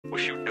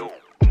What you do?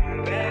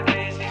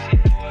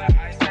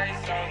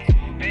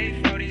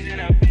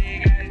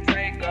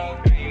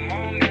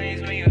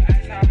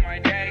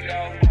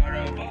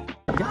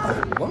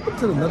 Welcome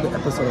to another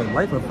episode of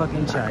Life of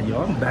Fucking Chad,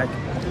 yo. I'm back.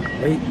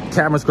 Hey,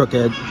 camera's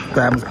crooked.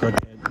 Camera's crooked.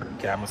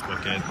 Camera's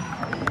crooked.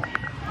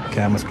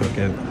 Camera's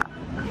crooked.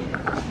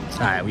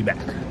 Alright, we back.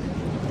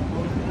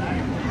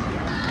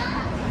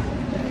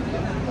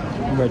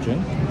 Red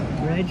drink?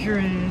 Red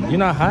drink. You're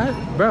not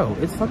hot? Bro,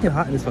 it's fucking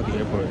hot in this fucking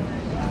airport.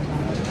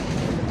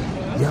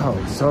 Yo,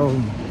 so...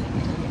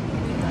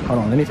 Hold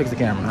on, let me fix the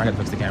camera. I gotta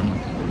fix the camera.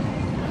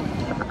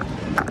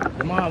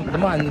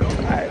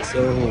 Alright,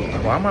 so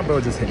why my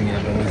bro just hit me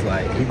up and was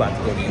like, we about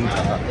to go to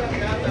Utah.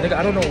 Nigga,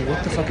 I don't know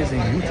what the fuck is in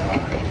Utah.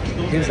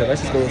 He was like,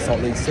 let's just go to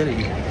Salt Lake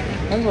City.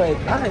 I was like,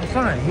 alright,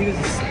 fine.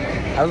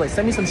 I was like,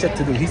 send me some shit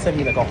to do. He sent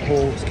me like a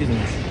whole, excuse me.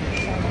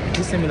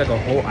 He sent me like a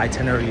whole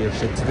itinerary of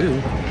shit to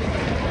do.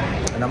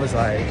 And I was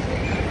like,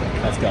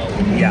 let's go.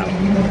 Yeah.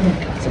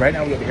 So right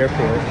now we're at the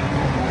airport.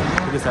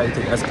 We decided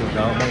to take escort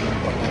down.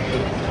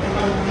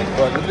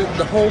 But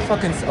the whole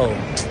fucking, oh.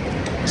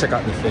 Check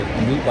out the fit.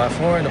 Meat by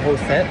foreign, the whole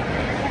set.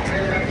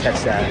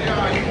 Catch that.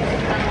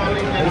 What do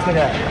you think of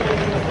that?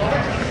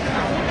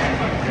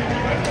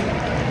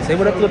 Say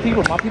what up to the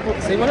people. My people,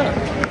 say what up.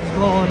 What's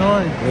going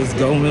on? What's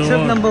going on?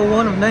 Trip number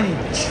one of many.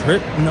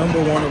 Trip number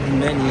one of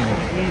many.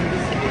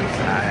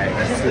 Alright,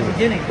 that's Just the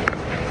beginning.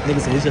 Nigga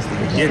said it's just the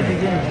beginning.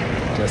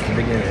 Just the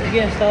beginning. We're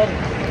getting started.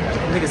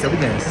 Nigga said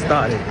we're getting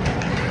started.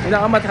 You know,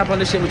 I'm about to hop on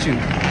this shit with you.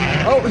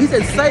 Oh, he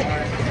said sight.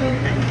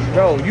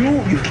 Bro, you.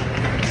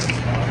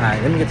 Alright,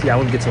 let me get to you. I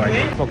want to get to where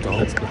I fucked the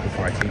whole split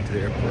before I came to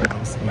the airport.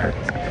 I'm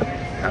smacked.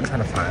 I'm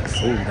trying to find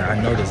food. Now I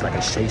know there's like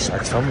a Shake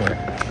Shack somewhere.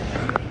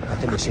 I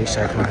think the Shake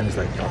Shack line is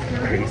like fucking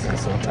crazy.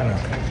 So I'm trying to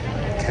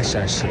catch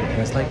that shit.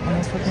 And it's like, oh,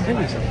 it's fucking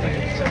heavy.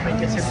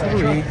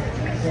 Sorry.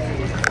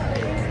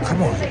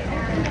 Come on.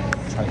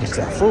 I'm trying to catch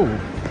that food.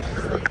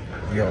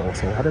 Yo,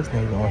 so how does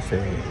name gonna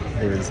say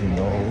there is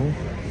no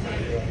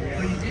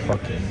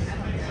fucking...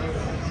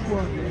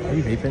 Are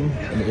you vaping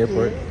in the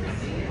airport?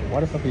 Why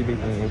the fuck are you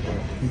vaping in the airport?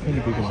 You can't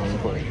be vaping in the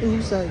airport.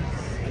 Who said?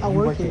 I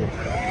work here.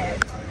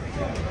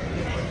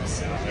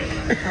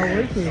 I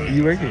work here.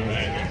 You work here?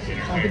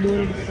 I can do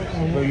it.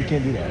 No, you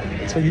can't do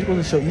that. So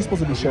you're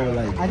supposed to be showing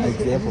like an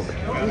example.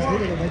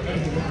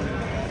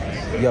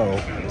 Yo,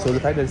 so the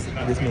fact that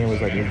this man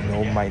was like, there's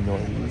no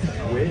minorities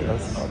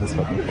on this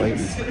fucking flight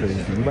is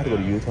crazy. We about to go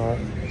to Utah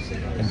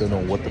and don't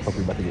know what the fuck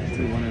we about to get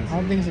into. I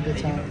don't think it's a good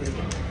time.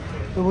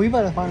 But we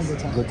better find a good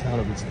time. Good town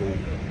of the state.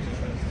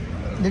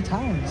 They're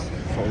towns.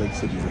 Salt Lake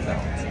City's a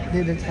town.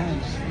 They're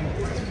towns.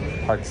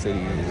 Park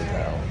City is a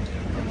town.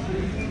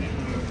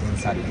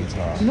 Inside of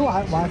Utah. You know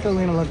why I feel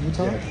we're gonna love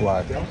Utah?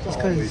 Why? Just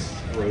because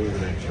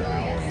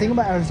think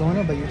about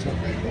Arizona, but Utah.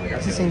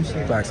 It's the same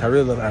shit. Facts. I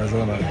really love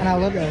Arizona. And I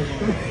love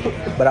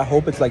Arizona. But I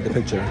hope it's like the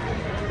picture.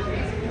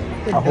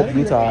 I hope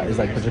Utah is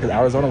like the picture because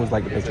Arizona was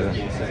like the picture.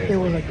 It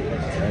was like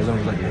Arizona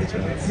was like the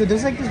picture. so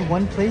there's like this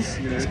one place.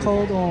 It's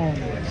called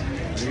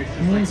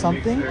Moon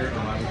something.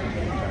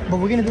 But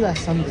we're gonna do that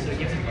Sunday.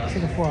 It's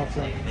like a 4-hour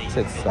flight.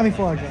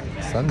 4-hour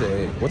drive.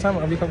 Sunday. What time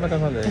are we coming back on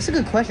Sunday? That's a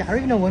good question. I don't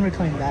even know when we're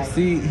coming back.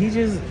 See, he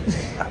just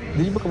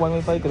did you book a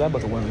one-way flight? Because I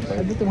booked a one-way flight.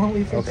 I booked the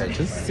one-way flight. Okay,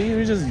 just see,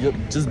 you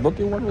just book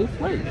your one-way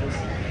flight.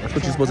 That's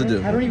what you're supposed to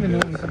do. I don't even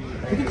know.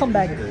 We can come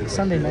back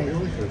Sunday night.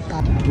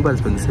 We about to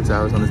spend 6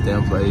 hours on this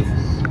damn flight,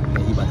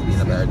 and he about to be in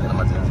the bag, and I'm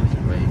about to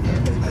wait.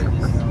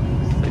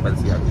 We about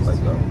to see how this flight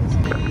goes.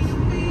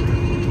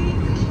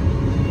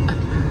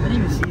 I didn't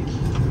even see it.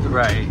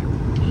 Right.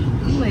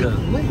 I'm like,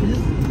 what is this?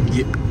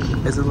 Yeah,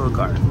 it's a little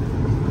car.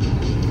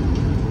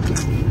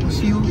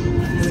 See you.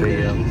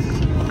 See ya.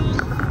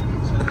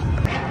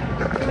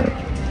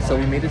 So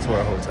we made it to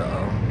our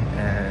hotel,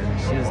 and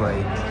she was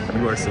like,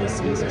 "You are so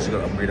sweet." So she's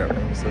gonna upgrade our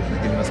room. So she's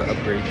giving us an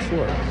upgrade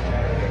tour.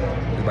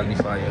 It's about to be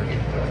fire.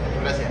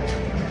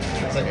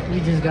 We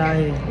just got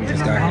here. We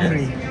just and got I'm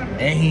hungry. here.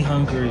 And he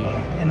hungry.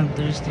 And I'm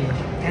thirsty.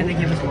 And they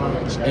give us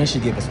water. And she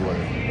gave us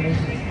water.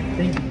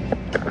 Thank you.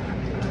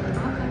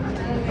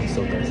 I'm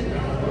so thirsty.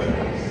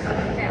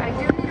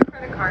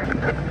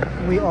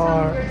 We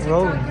are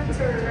rolling.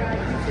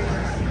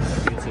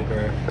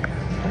 YouTuber.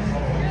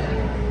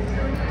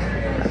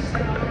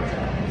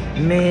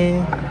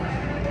 Man.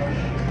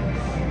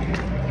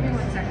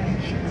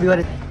 We got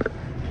it.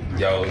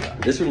 Yo,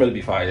 this room really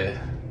be fire.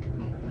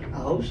 I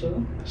hope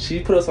so. She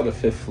put us on the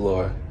 5th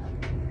floor.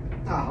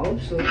 I hope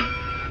so. Do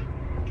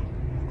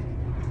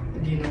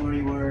you know where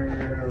you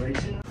were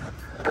originally?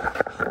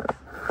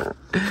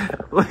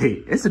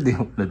 Wait, it's a deal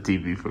on the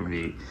TV for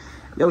me.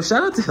 Yo,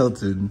 shout out to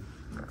Hilton.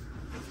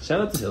 Shout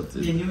out to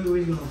Hilton. You knew we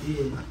were gonna be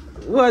in.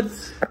 What?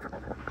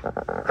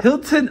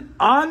 Hilton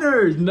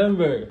Honors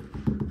member.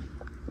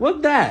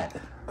 What's that?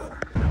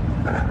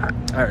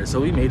 Alright, so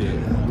we made it.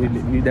 We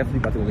definitely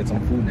about to go get some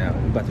food now.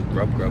 We about to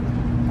grub.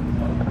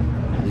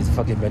 This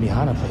fucking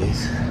Benihana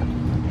place.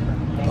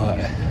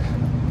 But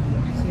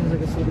Seems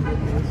like a sort of good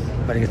place.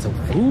 about to get some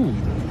food.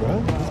 bro.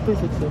 This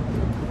place looks so.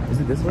 Is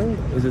it this way?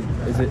 Is it?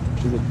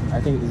 I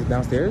think, is it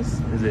downstairs?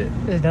 Is it?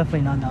 It's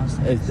definitely not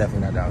downstairs. It's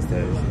definitely not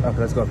downstairs. Okay,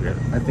 let's go up here.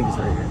 I think it's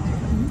right here.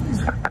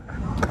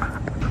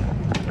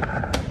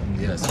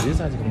 Yeah, so this is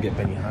gonna get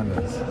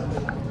Benihanas.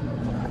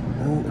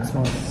 Oh, it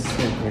smells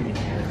so great in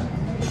here.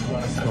 It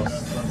smells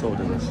so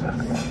delicious.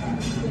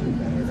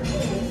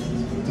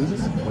 Do we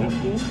just wait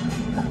here?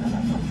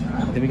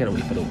 Then we gotta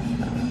wait for the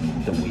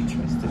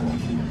waitress to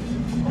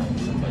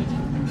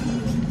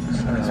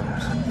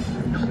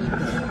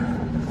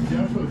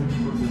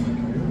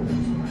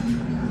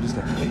just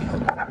got to wait.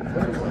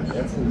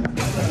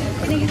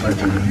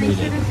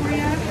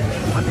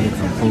 I think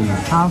some food.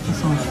 Time for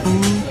some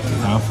food.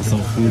 Time for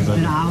some food.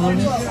 An hour.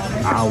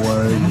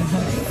 Hours.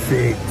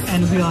 6.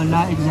 And we are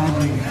not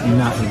exaggerating. You're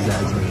not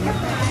exaggerating.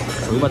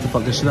 So we about to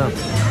fuck this shit up,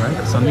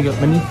 right? So let me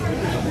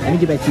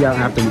get back to y'all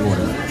after we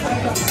order.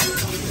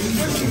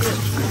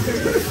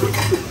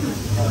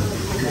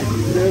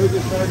 There we go,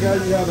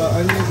 guys. You have the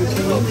onions and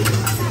chili.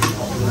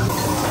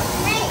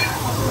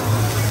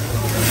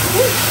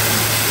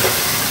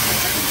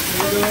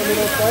 We're doing a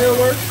little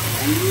fireworks.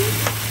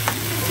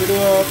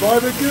 Little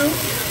barbecue.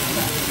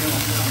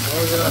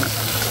 Oh yeah.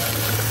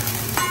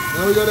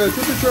 Now we got a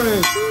ticket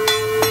train.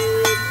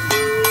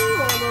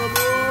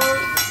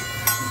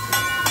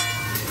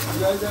 You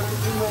guys have to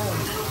do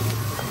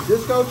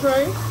disco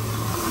train.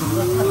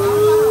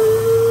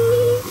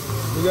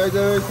 You guys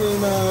ever seen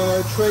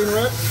train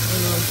wreck?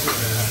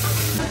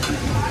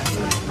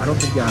 I don't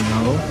think y'all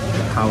know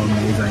how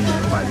amazed I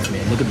am by this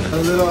man. Look at me. A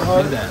little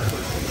hard. Look at that.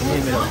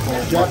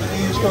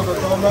 Japanese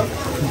Coca-Cola.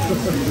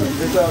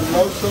 It's a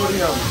low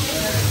sodium.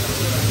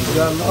 We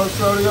got low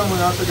sodium. We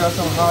also got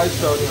some high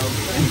sodium.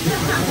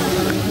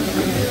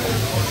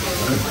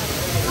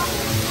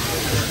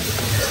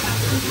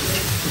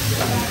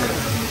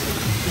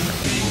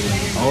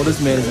 All this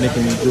man is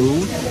making me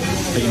do,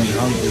 making me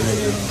hungry right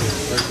now.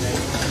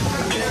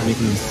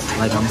 Making me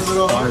like I'm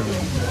starving.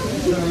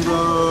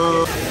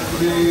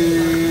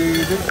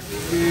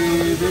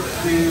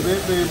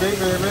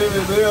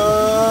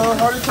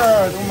 Heart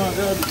attack. Oh my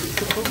god.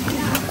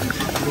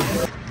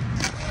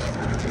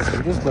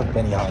 We just left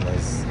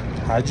Benihanas.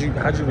 How'd you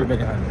rate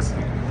Benihanas?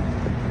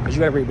 But you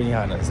gotta rate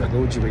Benihanas. Like, what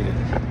would you rate it?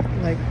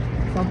 Like,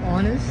 if I'm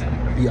honest,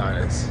 Be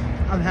honest.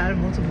 I've had it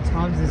multiple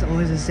times. It's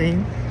always the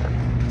same.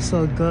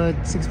 So a good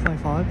 6.5.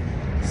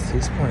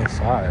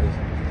 6.5.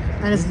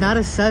 And it's not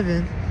a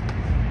 7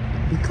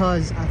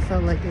 because I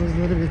felt like it was a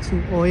little bit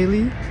too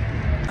oily.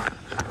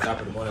 Top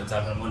of the morning,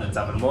 top of the morning,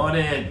 top of the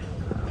morning.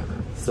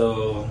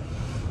 So,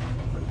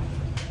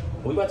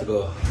 we about to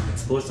go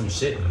explore some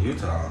shit in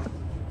Utah.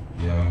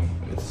 Yo,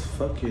 it's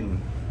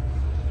fucking.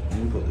 Let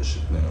me pull this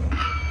shit down.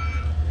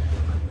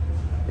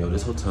 Yo,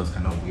 this hotel's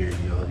kind of weird,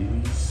 yo.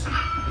 There's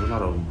a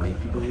lot of white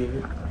people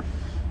here,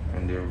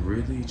 and they're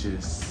really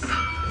just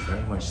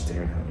very much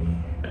staring at me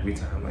every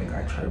time. Like,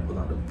 I try to pull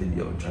out a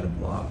video and try to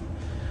vlog.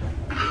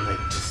 They like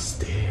just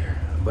stare.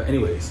 But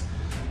anyways,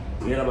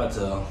 we're not about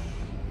to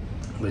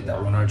let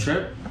that run our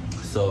trip.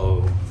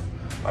 So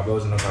my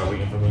bro's in the car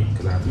waiting for me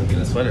because I have to go get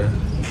a sweater.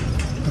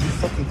 It's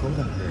fucking cold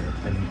out there,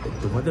 and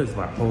the weather is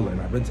bipolar.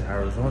 And I've been to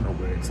Arizona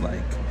where it's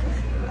like,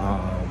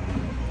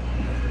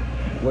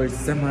 where it's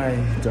semi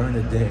during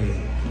the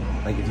day.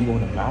 Like if you go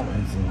in the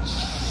mountains and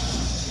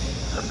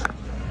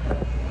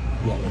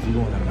yeah, if you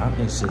go in the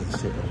mountains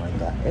shit like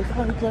that, it's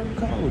very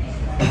cold.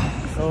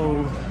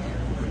 So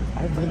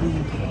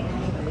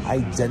I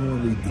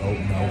genuinely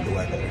don't know the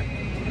weather.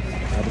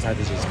 I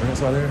decided to just bring a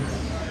sweater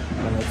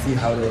and let's see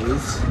how it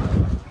is.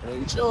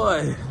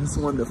 Enjoy this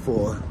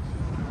wonderful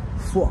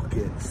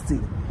fucking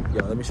state.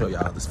 Yo, let me show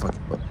y'all this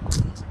fucking book.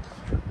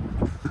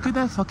 Look at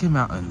that fucking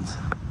mountains.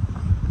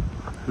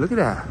 Look at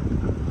that.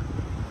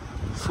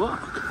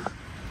 Fuck.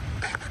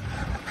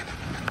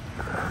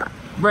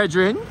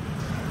 Brethren,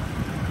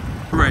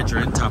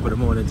 top of the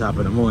morning, top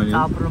of the morning.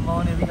 Top of the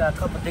morning, we got a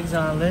couple things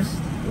on our list.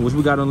 What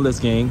we got on the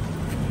list, gang?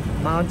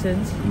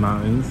 Mountains.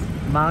 Mountains.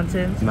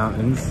 Mountains.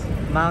 Mountains.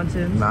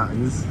 Mountains.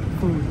 Mountains.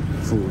 Food.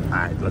 Food.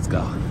 Alright, let's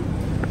go.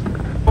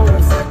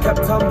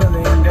 Kept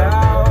tumbling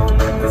down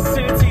in the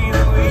city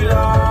that we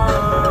love.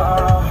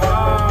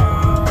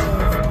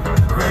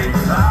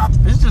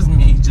 It's just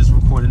me just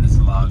recording this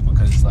vlog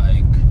because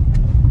like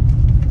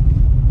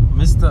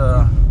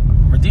Mr.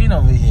 Radine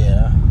over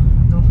here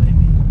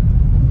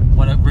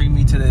wanna bring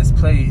me to this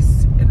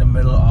place in the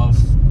middle of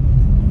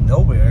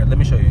nowhere. Let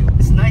me show you.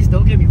 It's nice,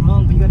 don't get me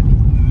wrong, but you gotta be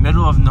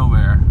Middle of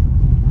nowhere.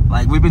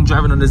 Like we've been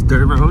driving on this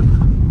dirt road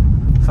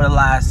for the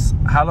last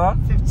how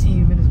long?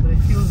 15 minutes, but it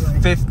feels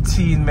like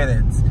 15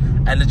 minutes.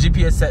 And the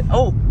GPS said,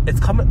 oh, it's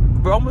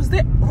coming. We're almost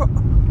there.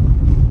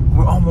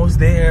 We're almost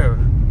there.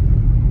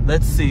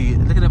 Let's see.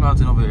 Look at the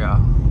mountain over here,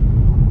 y'all.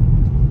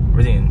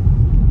 Radine.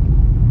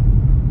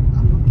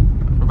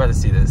 We're about to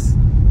see this.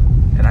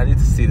 And I need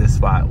to see this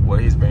spot where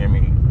he's bringing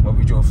me. What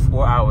we drove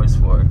 4 hours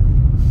for.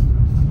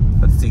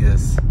 Let's see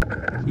this.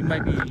 He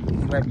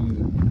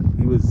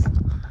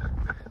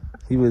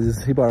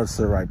brought us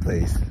to the right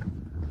place.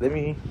 Let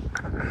me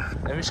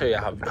show you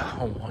how,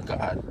 oh my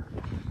God.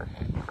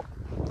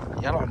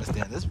 Y'all don't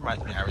understand. This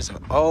reminds me of Arizona.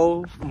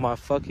 Oh my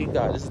fucking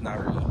god, this is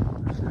not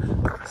real.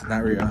 It's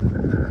not real.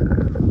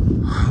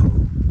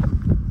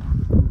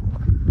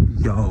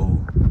 Yo.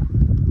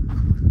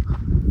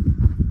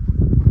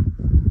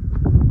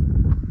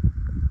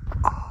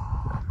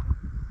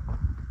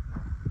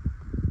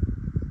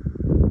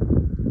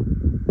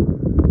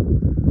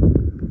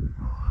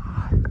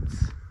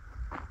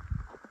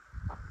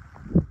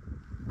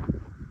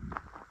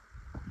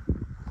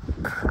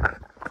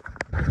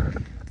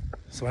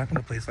 So when I come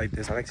to a place like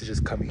this, I like to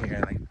just come here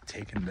and like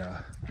take in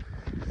the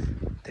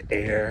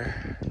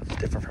air. It's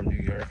different from New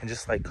York, and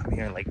just like come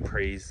here and like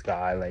praise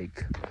God,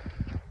 like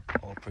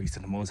all praise to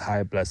the Most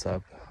High, bless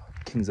up,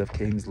 Kings of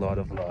Kings, Lord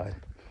of Lord,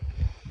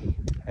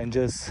 and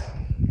just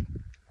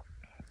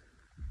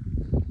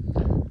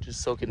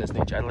soak in this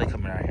nature. I like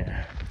coming out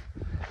here.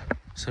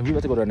 So we're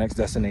about to go to our next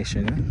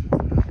destination.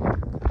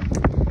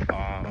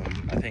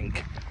 I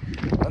think,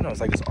 I don't know, it's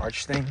like this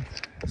arch thing,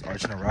 this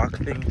arch in a rock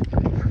thing.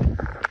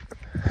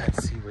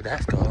 Let's see where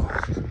that goes.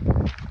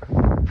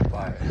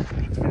 But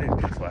it's really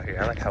beautiful out here.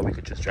 I like how we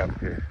could just drive up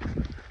here.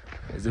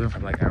 It's different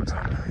from like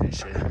Arizona and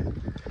shit.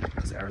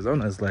 Because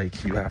Arizona is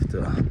like you have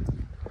to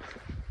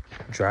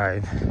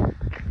drive,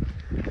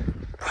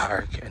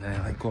 park, and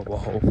then like go up a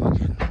whole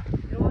fucking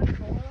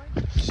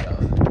shelf.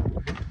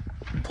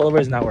 Pullover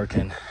is not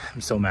working.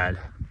 I'm so mad.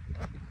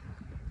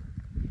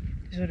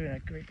 This would have been a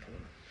great photo.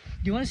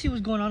 Do you want to see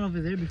what's going on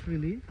over there before we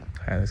leave?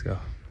 Alright, let's go.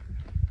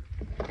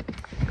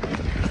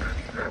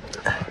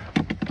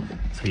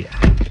 So yeah,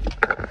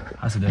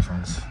 that's the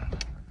difference.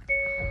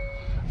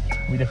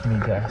 We definitely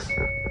need gas.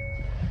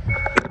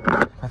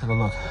 I have to go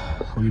look.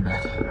 We'll be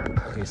back.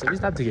 Okay, so we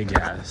stopped to get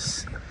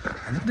gas.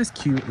 And look at this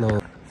cute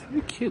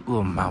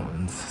little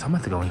mountains. So I'm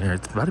about to go in here.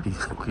 It's about to be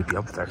creepy.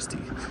 I'm thirsty.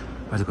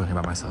 I'm about to go in here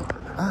by myself.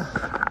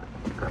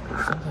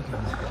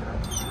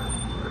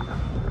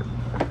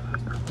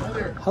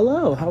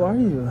 Hello, how are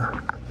you?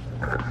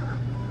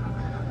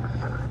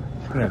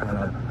 I'm gonna got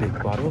a big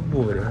bottle of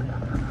water.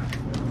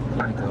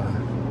 Like a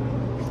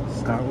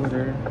Star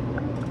water.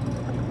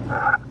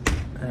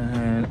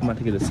 And I'm about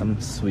to get it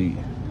something sweet.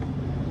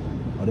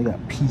 Oh, they got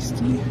peach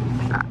tea.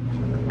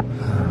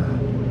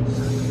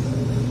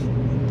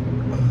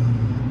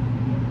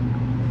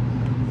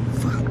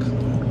 Fuck.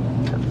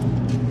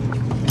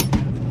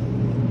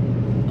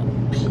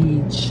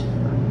 Peach.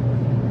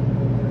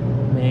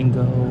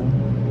 Mango.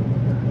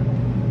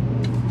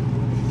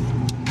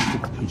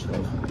 Peach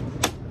loaf.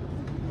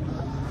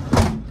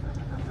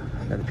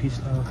 Got a peach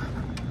loaf.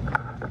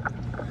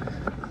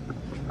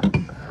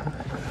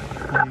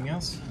 Anything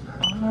else?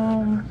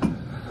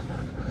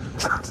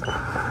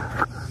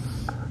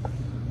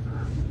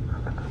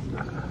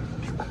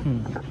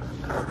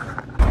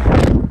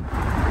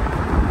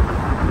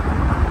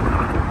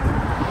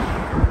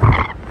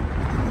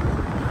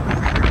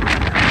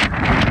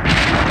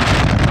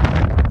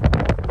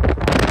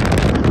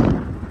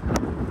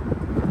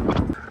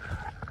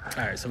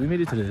 Alright, so we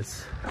made it to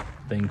this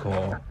thing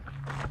called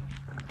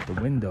the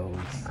Windows,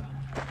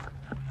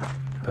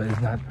 but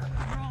it's not.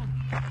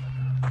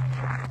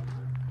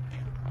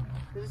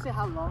 Does it say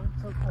how long?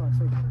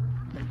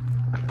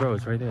 Bro,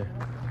 it's right there.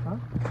 Huh?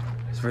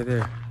 It's right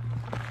there.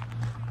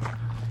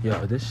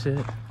 Yo, this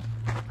shit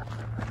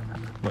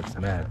looks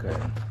mad good.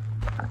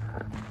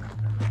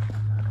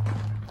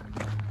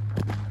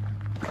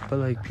 But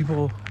like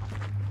people,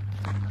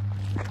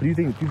 what do you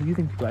think? You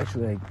think people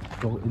actually like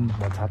go in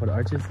on top of the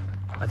arches?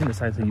 I think the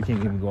sign says you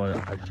can't even go on the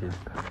arches.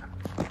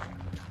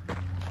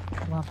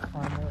 We'll have to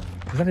find out.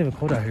 It's not even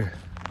cold out here.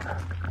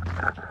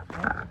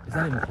 It's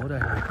not even cold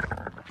out here.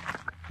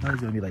 Now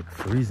it's gonna be like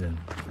freezing.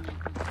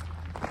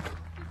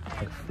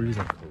 Like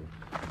freezing cold.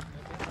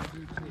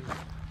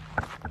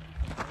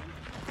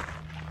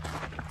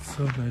 It's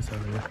so nice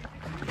out here.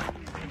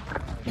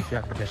 You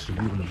have to catch the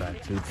view in the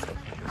back too. It's so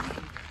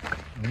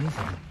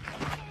amazing.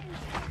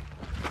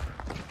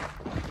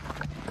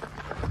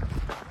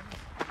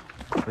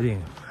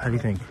 How do you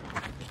think?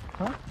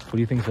 Huh? What do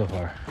you think so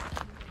far?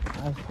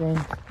 I think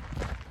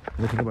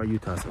What do you think about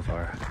Utah so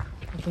far?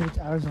 it's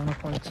Arizona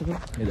part 2.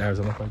 Is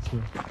Arizona part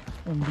 2?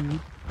 Indeed.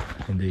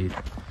 Indeed.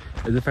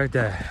 It's the fact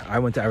that I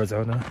went to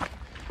Arizona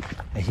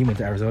and he went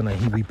to Arizona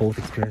and we both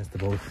experienced the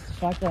both. The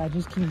fact that I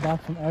just came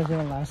back from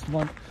Arizona last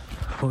month.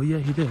 Oh yeah,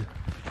 he did.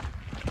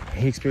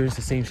 He experienced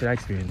the same shit I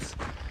experienced.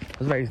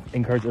 That's why I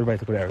encourage everybody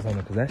to go to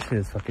Arizona because that shit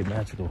is fucking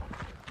magical.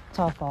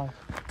 Top 5.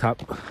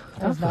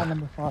 That's not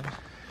number 5.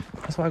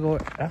 That's why I go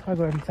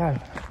every time.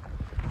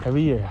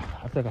 Every year.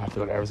 I feel like I have to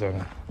go to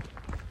Arizona.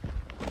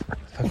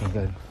 It's fucking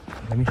good.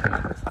 Let me show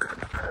you this.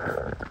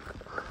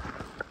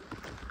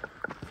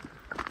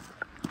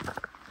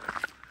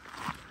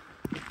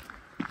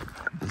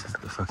 This is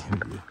the fucking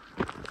view.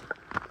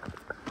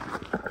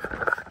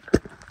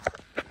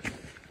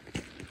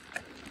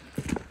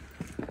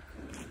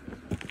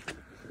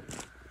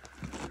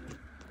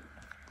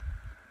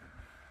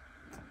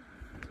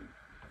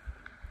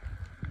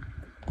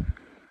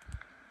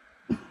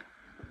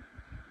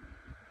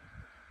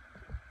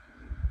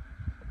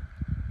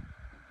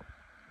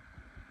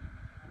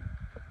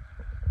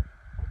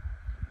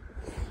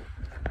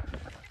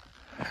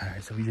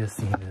 Alright, so we just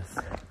seen this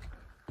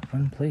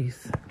one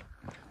place.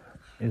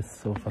 It's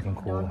so fucking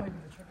cool.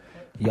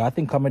 Yeah, I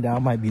think coming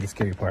down might be the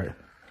scary part.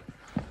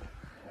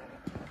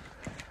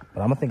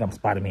 But I'm gonna think I'm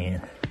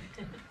Spider-Man.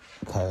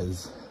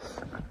 Cause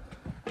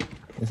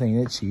this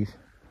ain't it, Chief.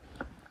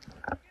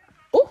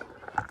 Oh!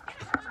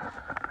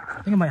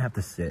 I think I might have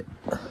to sit.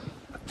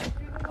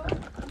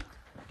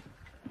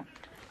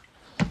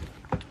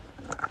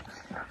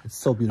 It's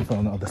so beautiful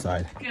on the other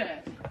side. Good.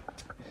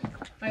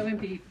 My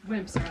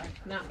wimps are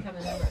not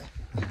coming over.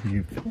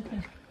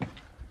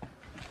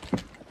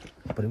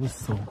 But it was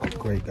so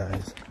great,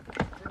 guys.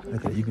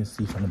 Look at it, you can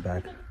see from the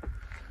back.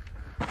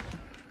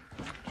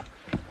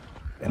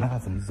 And I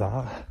had some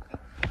za.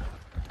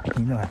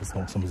 You know I had to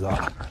smoke some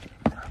za.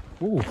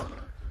 Ooh. Look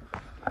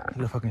at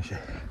the fucking shit.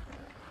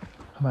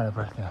 I'm out of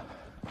breath now.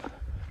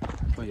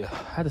 But yeah,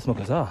 I had to smoke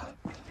a za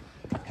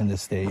in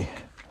this stay.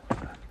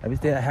 Every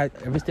stay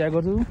I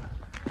go to,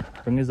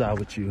 bring a za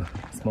with you,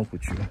 smoke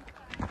with you.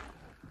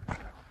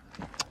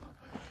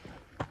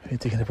 Are you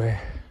taking a break?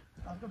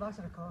 I'll go back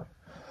to the car.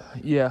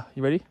 Yeah,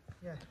 you ready?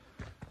 Yeah.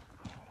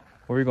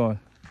 Where are we going?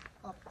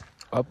 Up.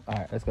 Up?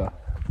 Alright, let's go.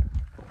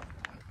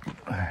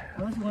 Alright.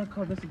 Unless you want to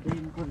call this a day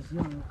and go to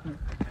Zion real quick.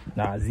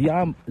 Nah,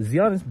 Zion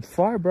is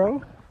far,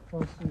 bro.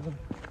 Close to them.